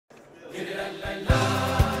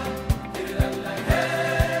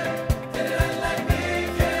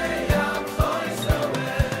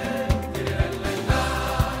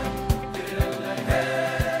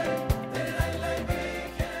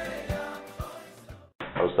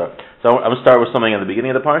we'll start. So I'm going to start with something at the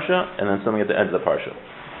beginning of the parsha, and then something at the end of the parsha.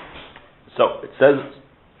 So it says,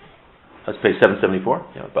 let's page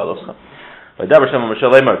 774. Yeah, Bha'aloscha.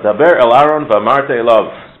 Daber el Aaron v'amarte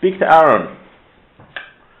elav. Speak to Aaron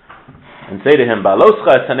and say to him,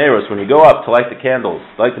 Bha'aloscha et haneros, when you go up to light the candles,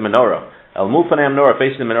 light the menorah. El mufanei menorah,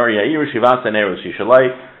 facing the menorah, ya'iru shivas haneros. You should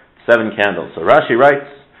light 7 candles. So Rashi writes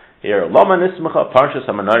here, Lama nismacha parshas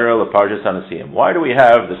hamenorah leparshas hanesiim. Why do we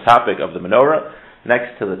have the topic of the menorah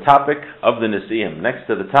next to the topic of the nesiim, next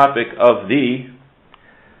to the topic of the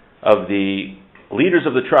leaders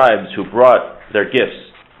of the tribes who brought their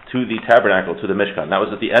gifts to the tabernacle, to the Mishkan? That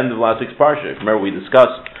was at the end of last week's parsha. Remember, we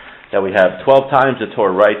discussed that we have 12 times the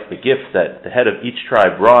Torah writes the gifts that the head of each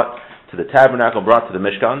tribe brought to the tabernacle, brought to the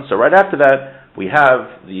Mishkan. So right after that, we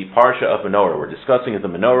have the parsha of menorah. We're discussing the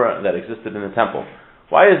menorah that existed in the temple.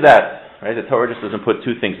 Why is that? Right? The Torah just doesn't put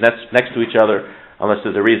two things next to each other unless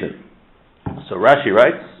there's a reason. So Rashi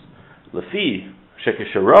writes, Lefi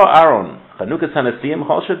shekeshara Aaron chanukas hanesiim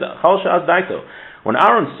chal she'az daito. When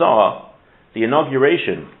Aaron saw the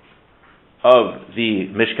inauguration of the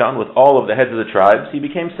Mishkan with all of the heads of the tribes, he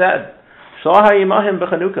became sad. Shlah ha'imahim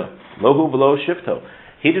b'chanuka lohu v'lo shifto.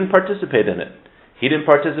 He didn't participate in it. He didn't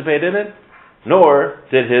participate in it, nor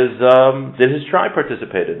did his tribe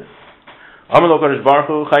participate in it. Amar lo Kadosh Baruch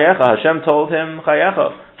Hu chayecha. Hashem told him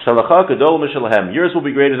chayecha shalacha gadol mishalahem. Yours will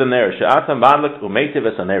be greater than theirs. She'ata madlik umeitiv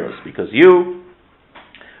es haneros, because you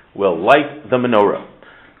will light the menorah.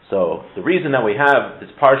 So the reason that we have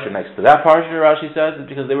this parsha next to that parsha, Rashi says, is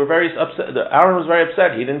because they were very upset. Aaron was very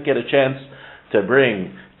upset. He didn't get a chance to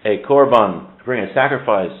bring a korban, to bring a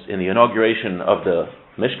sacrifice in the inauguration of the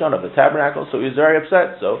Mishkan, of the tabernacle. So he was very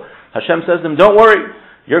upset. So Hashem says to him, don't worry,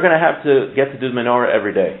 you're going to have to get to do the menorah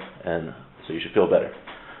every day, and so you should feel better.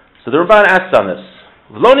 So the Ramban asks on this.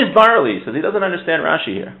 V'lonis barli, says he doesn't understand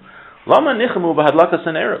Rashi here. Lama nichamu b'hadlakas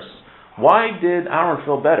haneros. Why did Aaron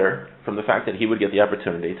feel better from the fact that he would get the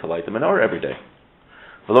opportunity to light the menorah every day?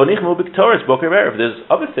 There's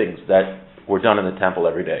other things that were done in the temple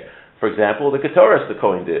every day. For example, the ketores the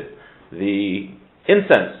Kohen did. The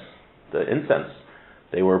incense.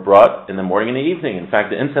 They were brought in the morning and the evening. In fact,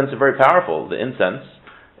 the incense are very powerful. The incense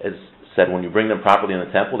is said when you bring them properly in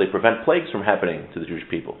the temple, they prevent plagues from happening to the Jewish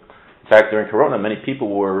people. In fact, during Corona, many people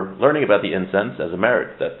were learning about the incense as a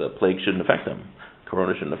merit, that the plague shouldn't affect them.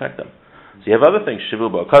 Corona shouldn't affect them. So you have other things.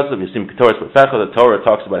 Shivu ba'akasav, Yisim Ketores b'fecha. The Torah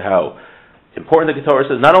talks about how important the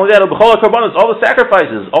Ketores is. Not only that, all the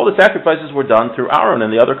sacrifices were done through Aaron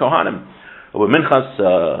and the other Kohanim. Not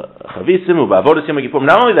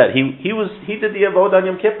only that, he did the avodah on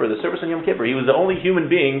Yom Kippur, the service on Yom Kippur. He was the only human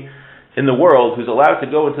being in the world who's allowed to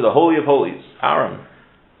go into the Holy of Holies, Aaron.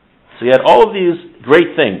 So he had all of these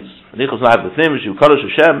great things. And he was the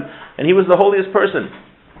holiest person,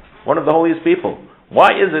 one of the holiest people.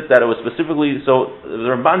 Why is it that it was specifically, so the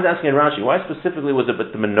Ramban's asking in Rashi, why specifically was it the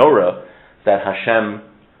menorah that Hashem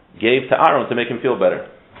gave to Aaron to make him feel better?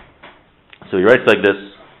 So he writes like this.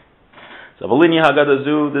 So what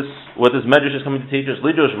this medrash is coming to teach us,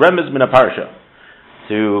 Lidrosh remez min parsha,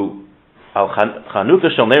 to al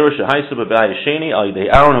chanukah shel neros shehaisu b'bayis sheni al yidei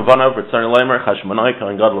Aaron havanav v'tzarni leimer chashmonai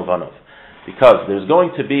kohen gadol havanav. Because there's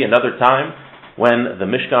going to be another time when the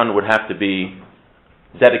Mishkan would have to be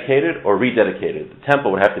dedicated or rededicated. The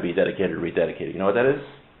temple would have to be dedicated or rededicated. You know what that is?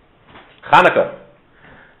 Chanukah.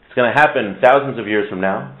 It's going to happen thousands of years from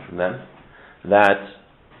then, that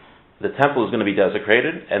the temple is going to be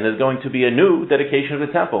desecrated, and there's going to be a new dedication of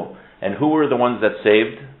the temple. And who were the ones that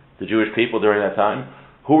saved the Jewish people during that time?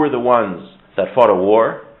 Who were the ones that fought a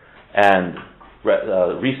war and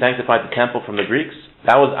re-sanctified the temple from the Greeks?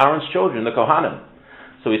 That was Aaron's children, the Kohanim.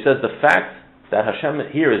 So he says the fact that Hashem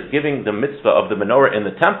here is giving the mitzvah of the menorah in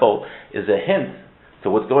the temple is a hint to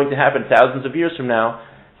what's going to happen thousands of years from now.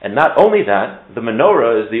 And not only that, the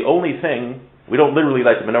menorah is the only thing, we don't literally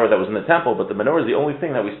light the menorah that was in the temple, but the menorah is the only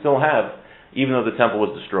thing that we still have, even though the temple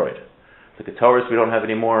was destroyed. The ketores we don't have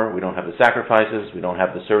anymore, we don't have the sacrifices, we don't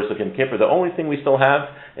have the service of Yom Kippur. The only thing we still have,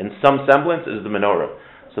 in some semblance, is the menorah.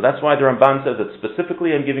 So that's why the Ramban says that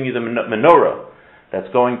specifically I'm giving you the menorah. That's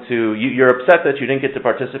going to, you're upset that you didn't get to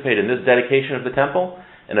participate in this dedication of the temple.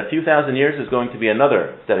 In a few thousand years, there's going to be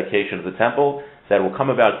another dedication of the temple that will come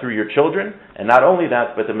about through your children. And not only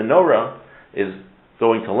that, but the menorah is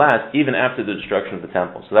going to last even after the destruction of the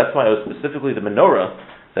temple. So that's why it was specifically the menorah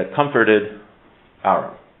that comforted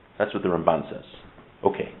Aaron. That's what the Ramban says.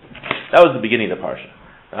 Okay. That was the beginning of the parsha.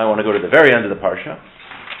 Now I want to go to the very end of the parsha.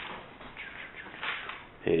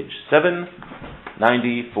 Page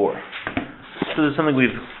 794. So this is something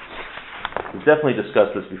we've definitely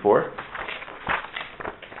discussed this before.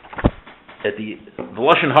 At the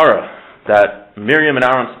Lashon Hara, that Miriam and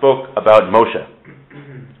Aaron spoke about Moshe.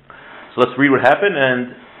 So let's read what happened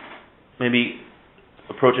and maybe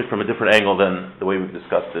approach it from a different angle than the way we've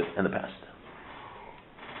discussed it in the past.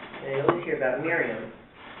 And you always hear about Miriam,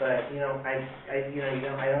 but I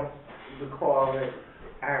don't recall that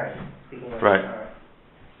Aaron speaking about Aaron.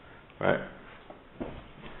 Right.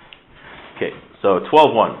 Okay, so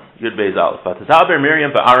 12:1. Yud Beis Aleph. V'tazaber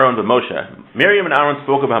Miriam v'Aaron v'Moshe. Miriam and Aaron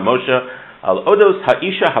spoke about Moshe al odos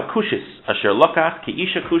ha'isha hakushis asher lokach ki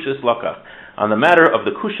isha kushis lokach, on the matter of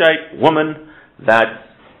the Cushite woman that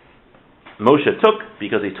Moshe took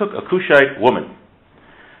because he took a Cushite woman.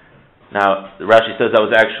 Now, Rashi says that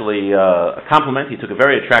was actually a compliment. He took a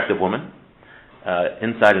very attractive woman,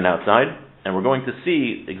 inside and outside, and we're going to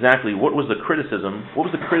see exactly what was the criticism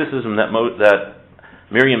that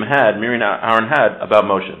Miriam and Aaron had about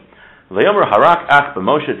Moshe. V'yomer harak ach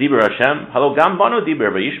b'Moshe diber Hashem, halo gam banu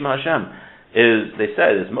diber v'yishma Hashem. They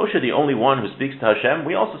said, is Moshe the only one who speaks to Hashem?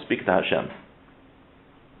 We also speak to Hashem.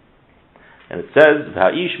 And it says,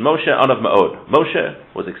 V'ha'ish Moshe anav ma'od. Moshe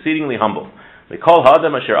was exceedingly humble. They call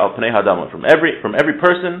Ha'adam asher al pnei ha'adam, from every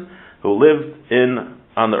person who lived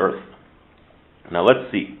on the earth. Now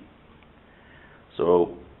let's see.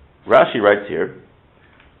 So Rashi writes here,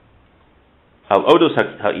 Al odos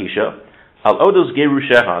ha'isha, al odos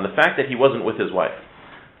gerusheha, on the fact that he wasn't with his wife.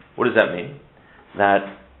 What does that mean?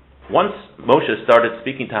 That once Moshe started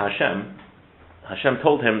speaking to Hashem, Hashem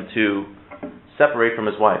told him to separate from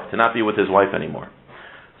his wife, to not be with his wife anymore.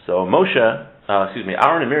 So Aaron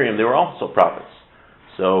and Miriam, they were also prophets.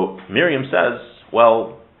 So Miriam says,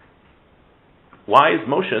 well, why is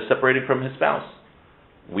Moshe separated from his spouse?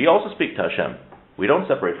 We also speak to Hashem. We don't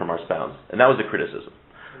separate from our spouse. And that was a criticism.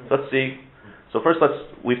 Let's see. So first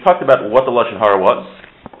we've talked about what the Lashon Hara was.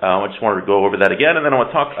 I just wanted to go over that again, and then I want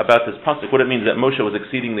to talk about this pasuk, what it means that Moshe was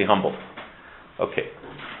exceedingly humble. Okay.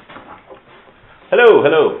 Hello.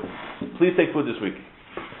 Please take food this week.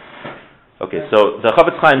 Okay, so the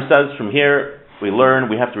Chavetz Chaim says from here, we learn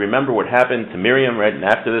we have to remember what happened to Miriam, right? And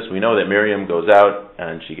after this, we know that Miriam goes out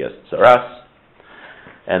and she gets tzaras.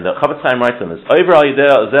 And the Chavetz Chaim writes on this, Oiver al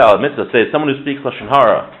yidei zeh al mitzvah, says someone who speaks Lashon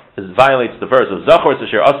Hara violates the verse of Zachor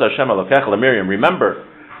asher asa Hashem elokecha leMiriam. Remember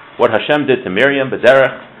what Hashem did to Miriam,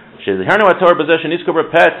 b'derech. We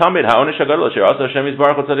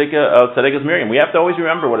have to always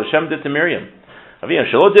remember what Hashem did to Miriam. Now,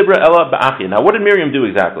 what did Miriam do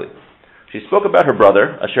exactly? She spoke about her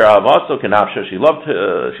brother. She loved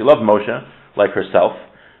Moshe like herself.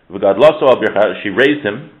 She raised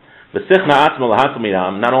him.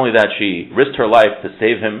 Not only that, she risked her life to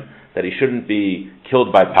save him, that he shouldn't be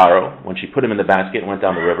killed by Paro when she put him in the basket and went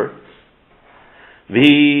down the river.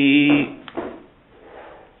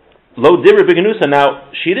 Lo dibra b'genusa. Now,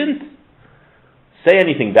 she didn't say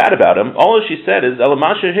anything bad about him. All she said is,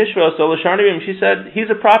 she said, he's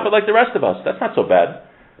a prophet like the rest of us. That's not so bad.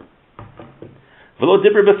 V'lo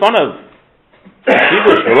dibra b'fanav.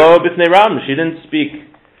 She didn't speak.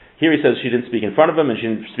 Here he says she didn't speak in front of him, and she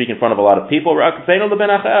didn't speak in front of a lot of people.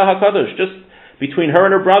 Just between her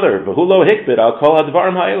and her brother.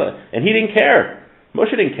 And he didn't care.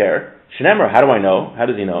 Moshe didn't care. Shenemar, how do I know? How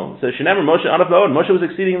does he know? So Shenemar, Moshe anav ma'od. Moshe was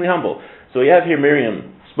exceedingly humble. So you have here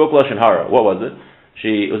Miriam spoke Lashon Hara. What was it?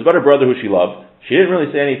 It was about her brother who she loved. She didn't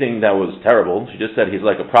really say anything that was terrible. She just said he's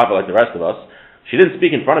like a prophet like the rest of us. She didn't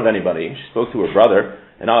speak in front of anybody. She spoke to her brother.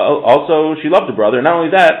 And also she loved her brother. Not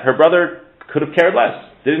only that, her brother could have cared less.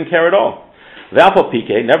 Didn't care at all.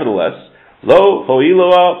 Nevertheless, lo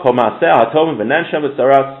ho'iloa kol ma'aseh hatovim v'nenshem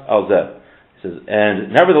v'tzaras al zeh.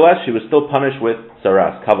 And nevertheless, she was still punished with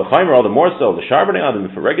saras. Kavachaymer, all the more so, the sharpening of them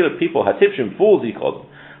for regular people, hatipshim, fools, he called them.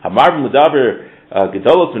 Hamarvim l'daber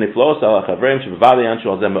gedolos v'niflos al chavreim shebavali anshu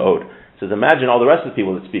al zeh me'od. Says, imagine all the rest of the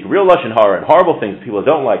people that speak real Lashon Hara and horrible things people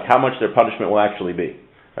don't like, how much their punishment will actually be.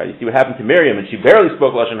 Right? You see what happened to Miriam, and she barely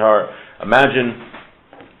spoke Lashon Hara. Imagine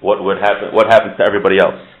what happens to everybody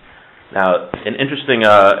else. Now, an interesting,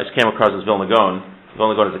 I just came across this Vilna Gaon.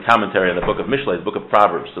 Vilna Gaon is a commentary on the book of Mishlei, the book of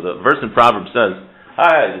Proverbs. So the verse in Proverbs says,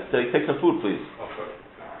 "Hi, take some food, please."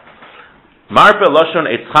 Marpe lashon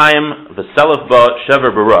eitz chaim v'selef ba shever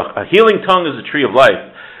baruch. A healing tongue is a tree of life,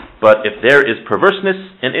 but if there is perverseness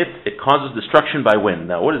in it, it causes destruction by wind.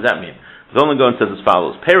 Now, what does that mean? Vilna Gaon says as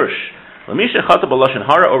follows: Perish l'misha chata b'lashon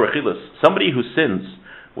hara or rechilas. Somebody who sins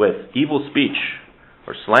with evil speech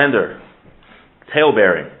or slander,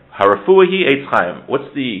 talebearing. Harafuahi eitz chaim.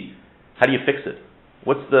 How do you fix it?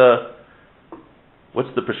 What's the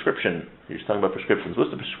prescription? You're just talking about prescriptions. What's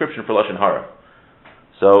the prescription for Lashon Hara?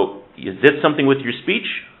 So you did something with your speech,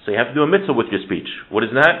 so you have to do a mitzvah with your speech. What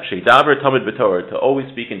is that? Sheidaber tamid b'Torah, to always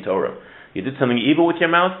speak in Torah. You did something evil with your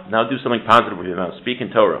mouth, now do something positive with your mouth. Speak in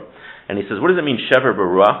Torah. And he says, what does it mean, shever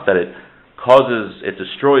b'ruach? That it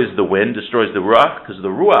destroys the wind, destroys the ruach, because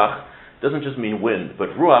the ruach doesn't just mean wind, but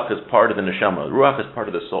ruach is part of the neshama. Ruach is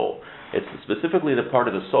part of the soul. It's specifically the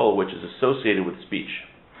part of the soul which is associated with speech.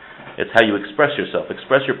 It's how you express yourself,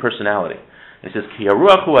 express your personality. And he says, Ki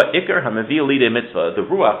haruach hu ha'ikar ha'mevi lidei mitzvah. The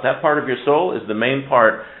ruach, that part of your soul, is the main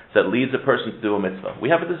part that leads a person to do a mitzvah. We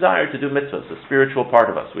have a desire to do mitzvahs, a spiritual part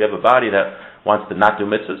of us. We have a body that wants to not do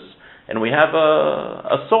mitzvahs, and we have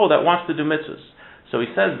a soul that wants to do mitzvahs. So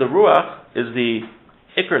he says the ruach is the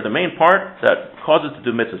ikr, the main part that causes to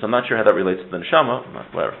do mitzvahs. I'm not sure how that relates to the neshama,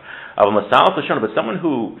 whatever. But someone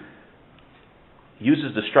who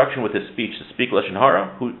uses destruction with his speech to speak lashon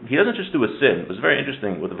hara, he doesn't just do a sin. It's very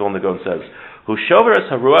interesting what the Vilna Gaon says. Who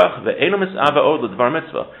shoveres haruach ve'eno mis'ava od l'dvar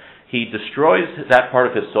mitzvah. He destroys that part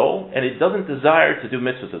of his soul, and he doesn't desire to do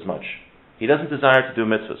mitzvahs as much. He doesn't desire to do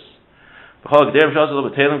mitzvahs. So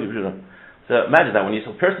imagine that when a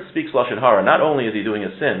person speaks lashon hara, not only is he doing a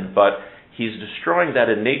sin, but he's destroying that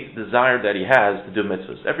innate desire that he has to do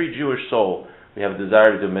mitzvahs. Every Jewish soul, we have a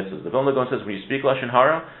desire to do mitzvahs. The Vilna Gaon says when you speak lashon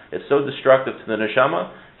hara, it's so destructive to the neshama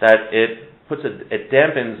that it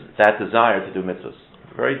dampens that desire to do mitzvahs.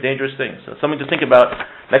 Very dangerous thing. So something to think about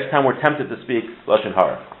next time we're tempted to speak lashon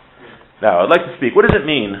hara. Now, I'd like to speak. What does it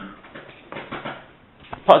mean?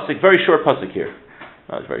 Pasuk, very short pasuk here.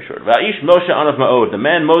 No, it's very short. Va'ish Moshe anav ma'od. The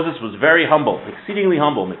man Moses was very humble, exceedingly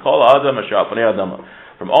humble. Mikol ha'adam asher al panei adama.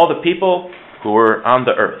 From all the people who were on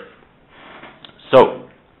the earth. So,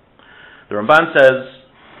 the Ramban says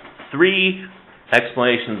 3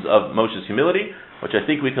 explanations of Moshe's humility, which I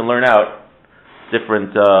think we can learn out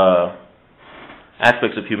different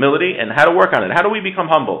aspects of humility and how to work on it. How do we become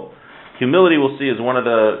humble? Humility, we'll see, is one of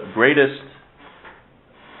the greatest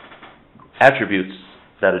attributes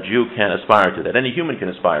that a Jew can aspire to, that any human can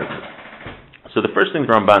aspire to. So the first thing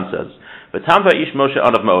the Ramban says, V'tam va'ish Moshe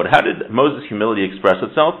anav ma'od. How did Moses' humility express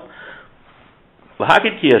itself?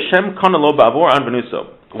 L'hakid ki Hashem kana lo ba'avor an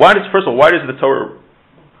v'nuso. Why does the Torah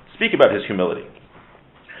speak about his humility?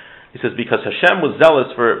 He says, because Hashem was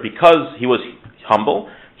zealous because he was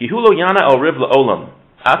humble, Hihu lo yana el riv la'olam,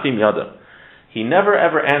 afim yada. He never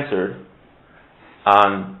ever answered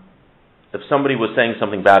on if somebody was saying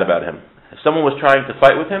something bad about him. If someone was trying to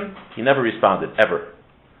fight with him, he never responded, ever.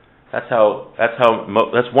 That's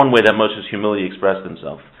one way that Moshe's humility expressed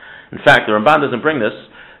himself. In fact, the Ramban doesn't bring this,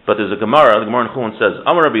 but there's a Gemara. The Gemara in Chulin says,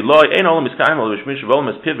 Amar Rabbi Loi, ein olam miskayim al v'shmish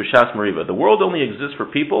v'olam espiv v'shas mariva. The world only exists for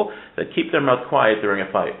people that keep their mouth quiet during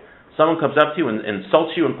a fight. Someone comes up to you and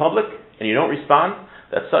insults you in public, and you don't respond.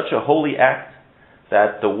 That's such a holy act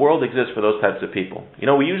that the world exists for those types of people. You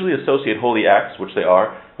know, we usually associate holy acts, which they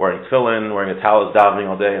are, wearing tefillin, wearing a talis, davening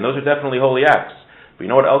all day, and those are definitely holy acts. But you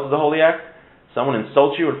know what else is a holy act? Someone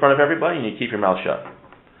insults you in front of everybody and you keep your mouth shut.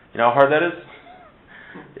 You know how hard that is?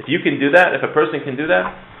 If you can do that, if a person can do that,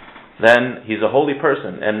 then he's a holy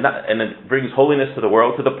person, and it brings holiness to the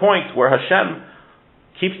world to the point where Hashem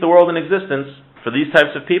keeps the world in existence for these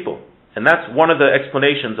types of people. And that's one of the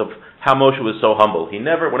explanations of how Moshe was so humble. He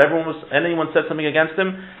never, when anyone said something against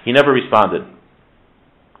him, he never responded.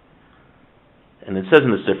 And it says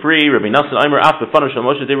in the Sifri, Rabbi Nassan Aimer Af B'fanav Shel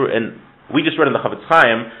Moshe, and we just read in the Chavetz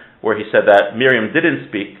Chaim where he said that Miriam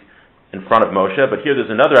didn't speak in front of Moshe, but here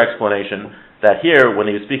there's another explanation that here,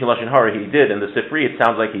 when he was speaking Lashon Hara, he did. In the Sifri, it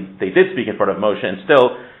sounds like they did speak in front of Moshe, and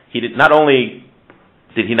still, he did not only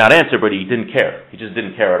did he not answer, but he didn't care. He just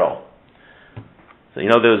didn't care at all. So you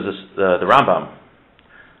know, there's this the Rambam.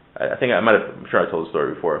 I'm sure I told the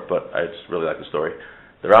story before, but I just really like the story.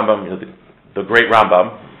 The Rambam, you know, the great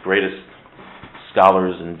Rambam, greatest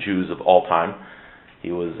scholars and Jews of all time.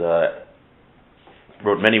 He was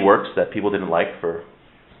wrote many works that people didn't like for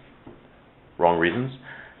wrong reasons,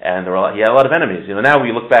 and he had a lot of enemies. You know, now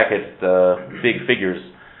we look back at big figures,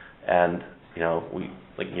 and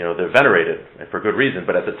they're venerated for good reason.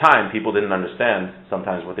 But at the time, people didn't understand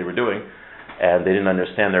sometimes what they were doing, and they didn't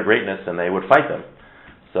understand their greatness, and they would fight them.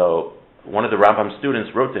 So one of the Rambam students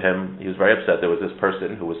wrote to him. He was very upset. There was this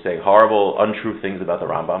person who was saying horrible, untrue things about the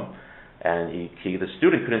Rambam, and the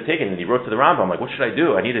student couldn't take it, and he wrote to the Rambam, like, what should I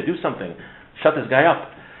do? I need to do something. Shut this guy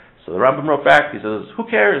up. So the Rambam wrote back. He says, who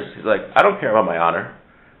cares? He's like, I don't care about my honor.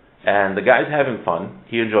 And the guy's having fun.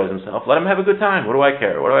 He enjoys himself. Let him have a good time. What do I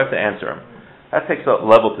care? What do I have to answer him? That takes a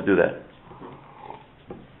level to do that.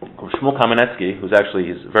 Shmuel Kamenetsky,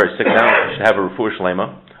 he's very sick now, he should have a refuah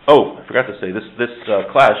shlema. Oh, I forgot to say, this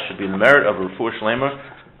class should be in the merit of a refuah shlema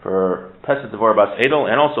for Pesach Devorah Bas Edel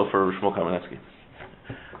and also for Shmuel Kamenetsky.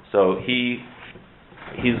 So he's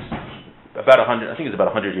about 100. I think he's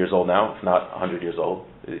about 100 years old now, if not 100 years old.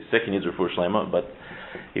 He's sick. He needs refuah shlema. But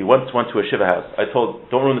he once went to a shiva house.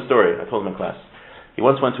 Don't ruin the story. I told him in class. He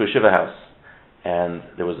once went to a shiva house, and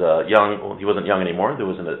there was he wasn't young anymore, there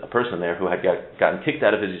was a person there who had gotten kicked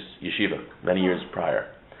out of his yeshiva many years prior,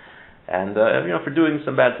 and for doing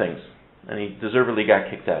some bad things, and he deservedly got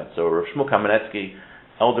kicked out. So Rav Shmuel Kamenetsky,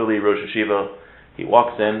 elderly Rosh Yeshiva, he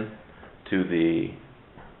walks in to the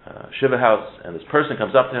shiva house, and this person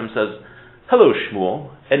comes up to him and says, "Hello, Shmuel,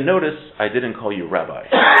 and notice I didn't call you rabbi,"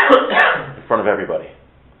 in front of everybody.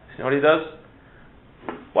 You know what he does?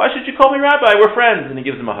 "Why should you call me rabbi? We're friends," and he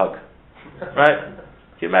gives him a hug. Right?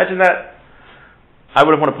 Can you imagine that? I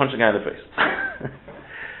would have wanted to punch the guy in the face.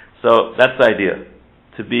 So that's the idea.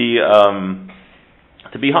 To be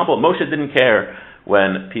humble. Moshe didn't care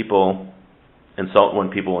when people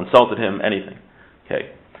insulted him, anything. Okay.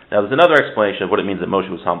 Now there's another explanation of what it means that Moshe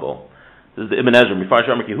was humble. This is the Ibn Ezra.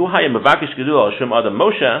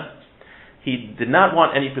 Moshe, he did not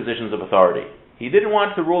want any positions of authority. He didn't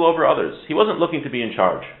want to rule over others. He wasn't looking to be in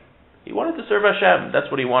charge. He wanted to serve Hashem. That's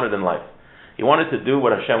what he wanted in life. He wanted to do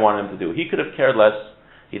what Hashem wanted him to do. He could have cared less.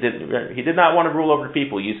 He did not want to rule over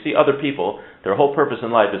people. You see other people, their whole purpose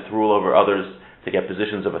in life is to rule over others, to get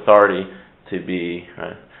positions of authority, to be...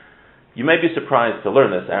 Right? You may be surprised to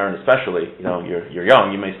learn this, Aaron, especially. You're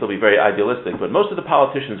young, you may still be very idealistic, but most of the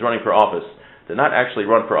politicians running for office did not actually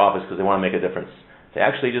run for office because they want to make a difference. They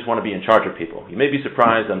actually just want to be in charge of people. You may be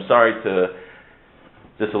surprised. I'm sorry to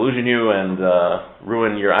disillusion you and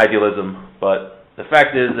ruin your idealism, but the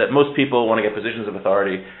fact is that most people want to get positions of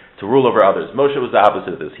authority to rule over others. Moshe was the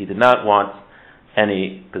opposite of this. He did not want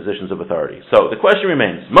any positions of authority. So the question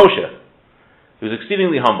remains, Moshe, he was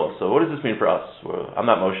exceedingly humble. So what does this mean for us? Well, I'm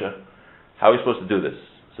not Moshe. How are we supposed to do this?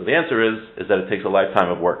 So the answer is that it takes a lifetime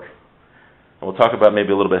of work. And we'll talk about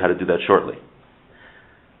maybe a little bit how to do that shortly.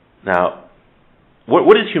 Now,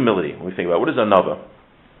 what is humility when we think about it? What is anava?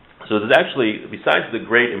 So there's actually, besides the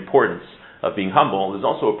great importance of being humble, there's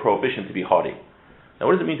also a prohibition to be haughty. Now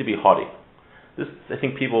what does it mean to be haughty? This, I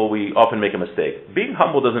think we often make a mistake. Being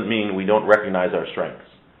humble doesn't mean we don't recognize our strengths.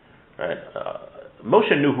 Right?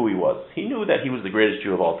 Moshe knew who he was. He knew that he was the greatest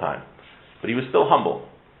Jew of all time. But he was still humble.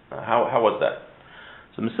 How was that?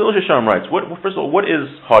 So Mesilas Yesharim writes, first of all, what is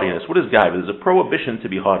haughtiness? What is gaiva? There's a prohibition to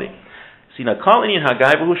be haughty. A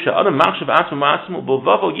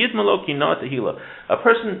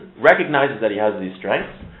person recognizes that he has these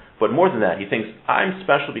strengths, but more than that, he thinks, I'm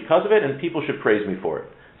special because of it, and people should praise me for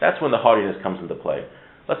it. That's when the haughtiness comes into play.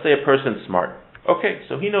 Let's say a person's smart. Okay,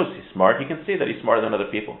 so he knows he's smart. He can see that he's smarter than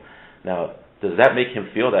other people. Now, does that make him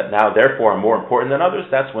feel that now, therefore, I'm more important than others?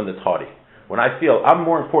 That's when it's haughty. When I feel I'm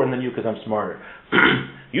more important than you because I'm smarter.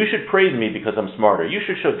 You should praise me because I'm smarter. You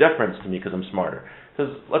should show deference to me because I'm smarter.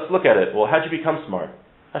 Because let's look at it. Well, how'd you become smart?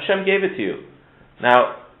 Hashem gave it to you.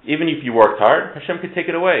 Now, even if you worked hard, Hashem could take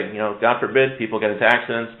it away. God forbid, people get into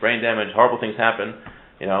accidents, brain damage, horrible things happen.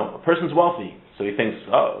 A person's wealthy, so he thinks,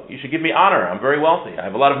 oh, you should give me honor. I'm very wealthy. I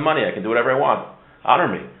have a lot of money. I can do whatever I want. Honor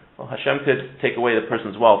me. Well, Hashem could take away the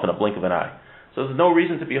person's wealth in a blink of an eye. So there's no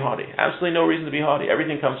reason to be haughty. Absolutely no reason to be haughty.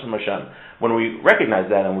 Everything comes from Hashem. When we recognize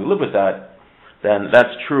that and we live with that, then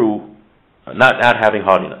that's true, not having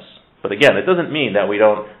haughtiness. But again, it doesn't mean that we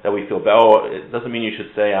feel bad. Oh, it doesn't mean you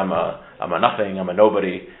should say I'm a nothing, I'm a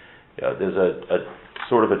nobody. There's a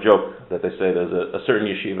sort of a joke that they say there's a certain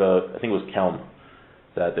yeshiva, I think it was Kelm,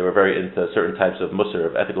 that they were very into certain types of musar,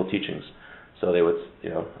 of ethical teachings. So they would,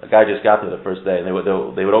 a guy just got there the first day, and they would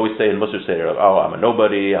always say in musar seder, oh, I'm a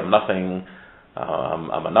nobody, I'm nothing,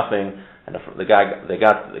 I'm a nothing. And the guy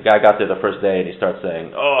got there the first day, and he starts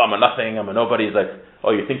saying, oh, I'm a nothing, I'm a nobody. He's like,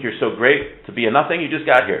 oh, you think you're so great to be a nothing? You just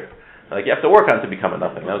got here. Like, you have to work on it to become a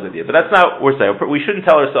nothing. That was the idea. But that's not what we're saying. We shouldn't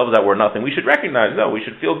tell ourselves that we're nothing. We should recognize, no, we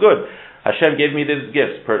should feel good. Hashem gave me these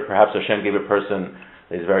gifts. Perhaps Hashem gave a person,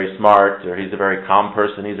 he's very smart, or he's a very calm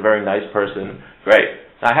person, he's a very nice person. Great.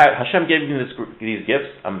 Now, Hashem gave me these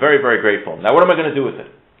gifts. I'm very, very grateful. Now, what am I going to do with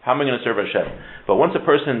it? How am I going to serve Hashem? But once a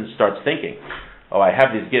person starts thinking, oh, I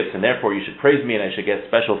have these gifts, and therefore you should praise me, and I should get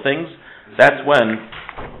special things, that's when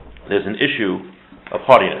there's an issue of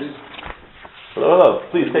haughtiness. Hello,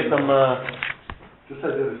 please take them. Just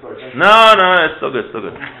I did it first. No, it's still good.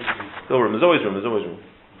 Still room. There's always room.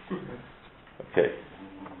 Okay.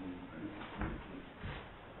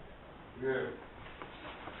 Yeah.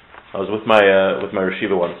 I was with my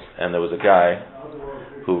Rashiva once, and there was a guy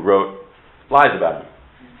who wrote lies about him,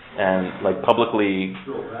 and publicly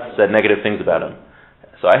said negative things about him.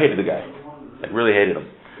 So I hated the guy, really hated him.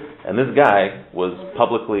 And this guy was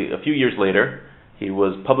publicly, a few years later, he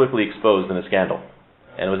was publicly exposed in a scandal.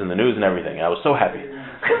 And it was in the news and everything. I was so happy.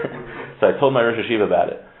 So I told my Rosh Yeshiva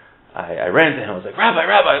about it. I ran to him. I was like,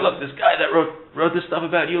 Rabbi, look, this guy that wrote this stuff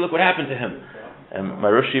about you, look what happened to him. And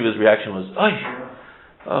my Rosh Yeshiva's reaction was, oy,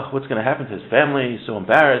 oh, what's going to happen to his family? He's so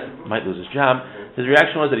embarrassed, might lose his job. His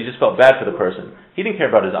reaction was that he just felt bad for the person. He didn't care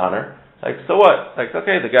about his honor. Like, so what? Like,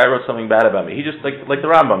 okay, the guy wrote something bad about me. He just, like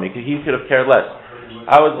the Rambam, he could have cared less.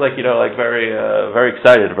 I was very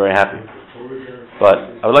excited, very happy. But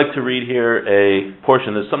I would like to read here a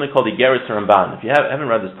portion. There's something called the Igeret Ramban. If you haven't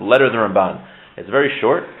read this, the letter of the Ramban. It's very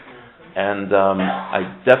short, and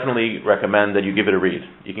I definitely recommend that you give it a read.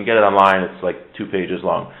 You can get it online. It's like 2 pages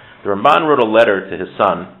long. The Ramban wrote a letter to his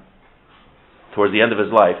son towards the end of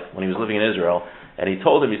his life when he was living in Israel, and he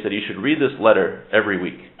told him, he said, you should read this letter every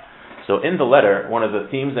week. So in the letter, one of the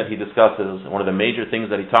themes that he discusses, one of the major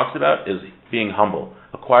things that he talks about is being humble,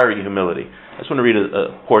 acquiring humility. I just want to read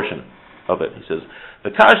a portion of it. He says,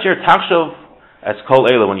 "V'kasher tachshov as kol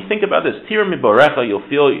ela." When you think about this, tir miborecha, you'll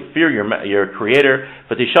fear your Creator.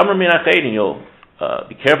 V'tishamar min ha'ched, and you'll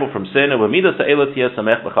be careful from sin. V'midas ha'ela tiyeh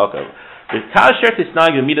samech b'chalkav. V'kasher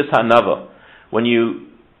tisnag v'midas ha'nava. When you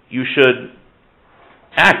should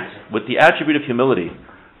act with the attribute of humility,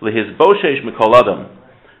 lehis boshesh mikol adam,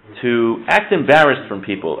 to act embarrassed from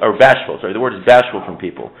people, or bashful. Sorry, the word is bashful from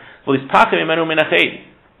people. V'lispachem imenu min ha'ched.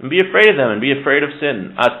 And be afraid of them, and be afraid of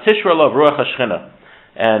sin. As tishra lav ruach hashchina.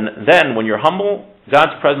 And then, when you're humble,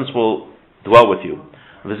 God's presence will dwell with you.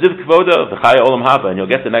 V'ziv kvoda v'chaya olam haba, and you'll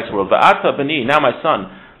get the next world. V'ata b'ni, now my son,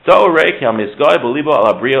 da'orei ki ha'mizgoy b'libo al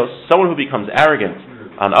abrios, someone who becomes arrogant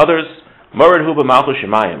on others, morid hu b'malchus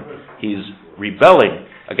shemayim. He's rebelling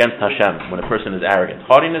against Hashem when a person is arrogant.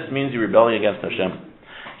 Haughtiness means you're rebelling against Hashem.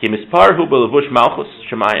 Ki mispar hu b'levush malchus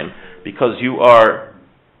shemayim, because you are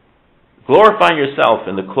glorifying yourself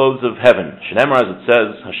in the clothes of heaven. Shenemar, as it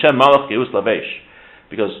says, Hashem malach geus lavesh.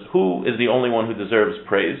 Because who is the only one who deserves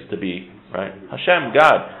praise to be, right? Hashem,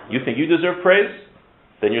 God. You think you deserve praise?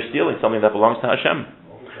 Then you're stealing something that belongs to Hashem.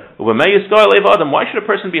 Why should a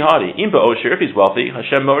person be haughty? If he's wealthy,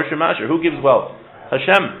 Hashem mo'er shemasher. Who gives wealth?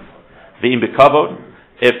 Hashem. V'im bekavod.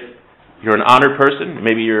 If you're an honored person,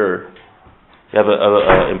 maybe you have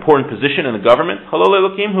an important position in the government.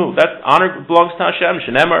 That honor belongs to Hashem.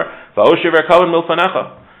 Shenemar.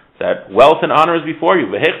 That wealth and honor is before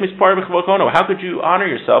you. How could you honor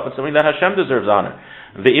yourself in something that Hashem deserves honor?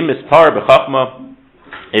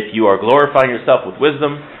 If you are glorifying yourself with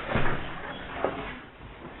wisdom,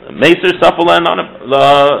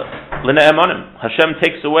 Hashem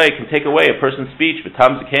can take away a person's speech.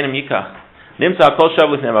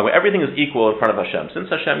 Everything is equal in front of Hashem. Since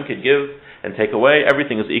Hashem could give and take away,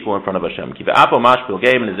 everything is equal in front of Hashem.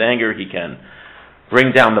 In his anger, he can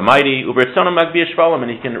bring down the mighty, and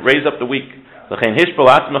he can raise up the weak.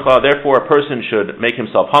 Therefore, a person should make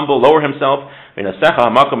himself humble, lower himself, and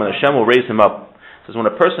Hashem will raise him up. It says when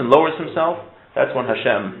a person lowers himself, that's when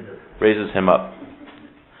Hashem raises him up.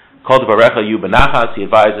 He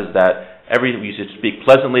advises that you should speak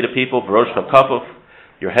pleasantly to people.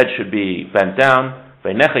 Your head should be bent down,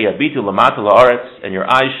 and your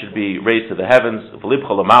eyes should be raised to the heavens.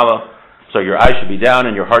 So your eyes should be down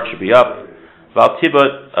and your heart should be up. And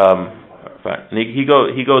he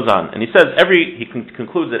goes on, and he says he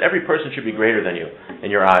concludes that every person should be greater than you in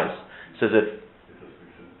your eyes. He says if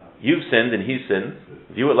you've sinned and he's sinned,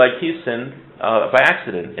 view it like he's sinned by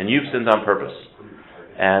accident and you've sinned on purpose.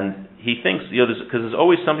 And he thinks, because there's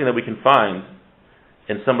always something that we can find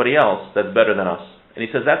in somebody else that's better than us. And he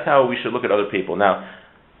says that's how we should look at other people. Now,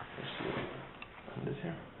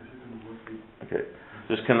 okay.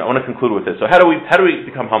 I want to conclude with this. So how do we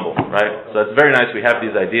become humble, right? So it's very nice we have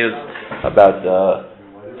these ideas about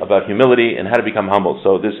humility and how to become humble.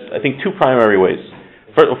 So there's, I think, 2 primary ways.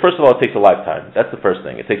 First of all, it takes a lifetime. That's the first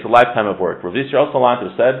thing. It takes a lifetime of work. Rav Yisrael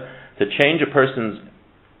Salanter said to change a person's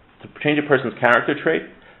character trait,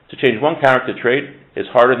 to change one character trait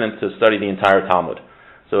is harder than to study the entire Talmud.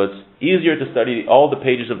 So it's easier to study all the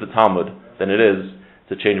pages of the Talmud than it is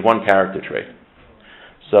to change one character trait.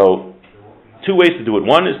 So 2 ways to do it.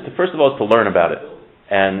 One is first of all, is to learn about it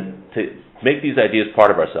and to make these ideas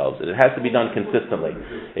part of ourselves. It has to be done consistently.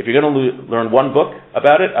 If you're going to learn one book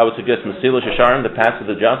about it, I would suggest Mesilas Yesharim, The Paths of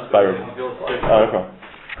the Just by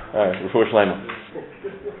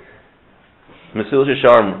Mesilas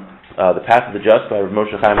Yesharim, The Path of the Just by Rav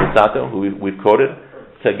Moshe Chaim Luzzatto, who we've quoted,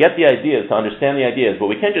 to get the ideas, to understand the ideas. But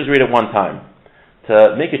we can't just read it one time.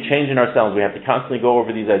 To make a change in ourselves, we have to constantly go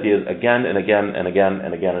over these ideas again and again and again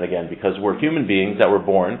and again and again, because we're human beings that were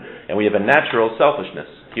born, and we have a natural selfishness.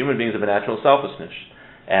 Human beings have a natural selfishness,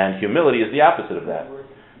 and humility is the opposite of that.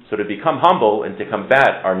 So to become humble and to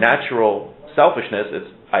combat our natural selfishness,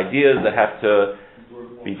 it's ideas that have to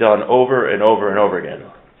be done over and over and over again.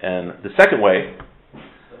 And the second way,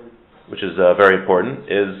 which is very important,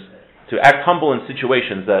 is to act humble in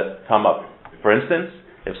situations that come up. For instance,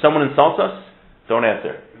 if someone insults us, Don't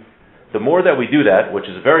answer. The more that we do that, which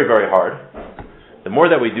is very, very hard, the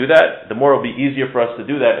more that we do that, the more it will be easier for us to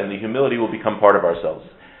do that, and the humility will become part of ourselves.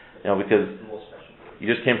 Because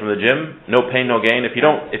you just came from the gym, no pain, no gain. If you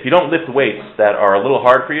don't lift weights that are a little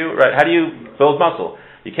hard for you, right? How do you build muscle?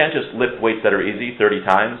 You can't just lift weights that are easy, 30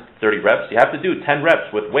 times, 30 reps. You have to do 10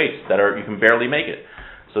 reps with weights that you can barely make it.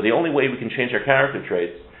 So the only way we can change our character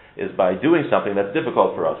traits is by doing something that's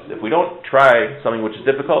difficult for us. If we don't try something which is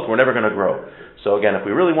difficult, we're never going to grow. So again, if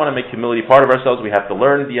we really want to make humility part of ourselves, we have to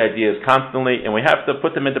learn the ideas constantly, and we have to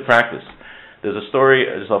put them into practice. There's a story,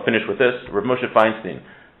 I'll finish with this. Rav Moshe Feinstein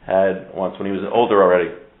had once, when he was older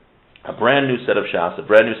already, a brand new set of Shas, a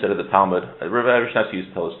brand new set of the Talmud. Rav Shas used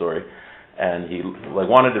to tell a story, and he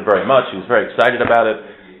wanted it very much. He was very excited about it,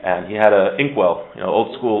 and he had an inkwell,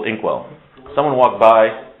 old school inkwell. Someone walked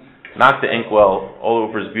by, knocked the inkwell all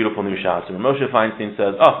over his beautiful new Shas, and Rav Moshe Feinstein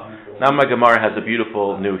says, "Oh, now my Gemara has a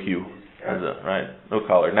beautiful new hue, right? No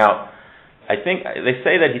color." Now, I think they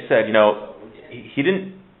say that he said, he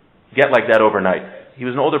didn't get like that overnight. He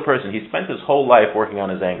was an older person. He spent his whole life working on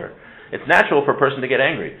his anger. It's natural for a person to get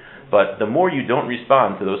angry, but the more you don't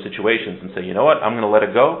respond to those situations and say, you know what, I'm going to let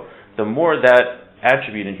it go, the more that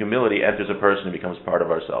attribute and humility enters a person and becomes part of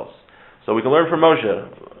ourselves. So we can learn from Moshe.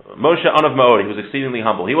 Moshe Anav Ma'od, he was exceedingly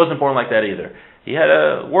humble. He wasn't born like that either. He had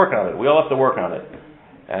to work on it. We all have to work on it.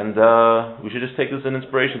 And we should just take this as an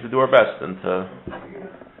inspiration to do our best. And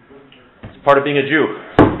it's part of being a Jew.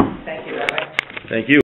 Thank you, Rabbi. Thank you.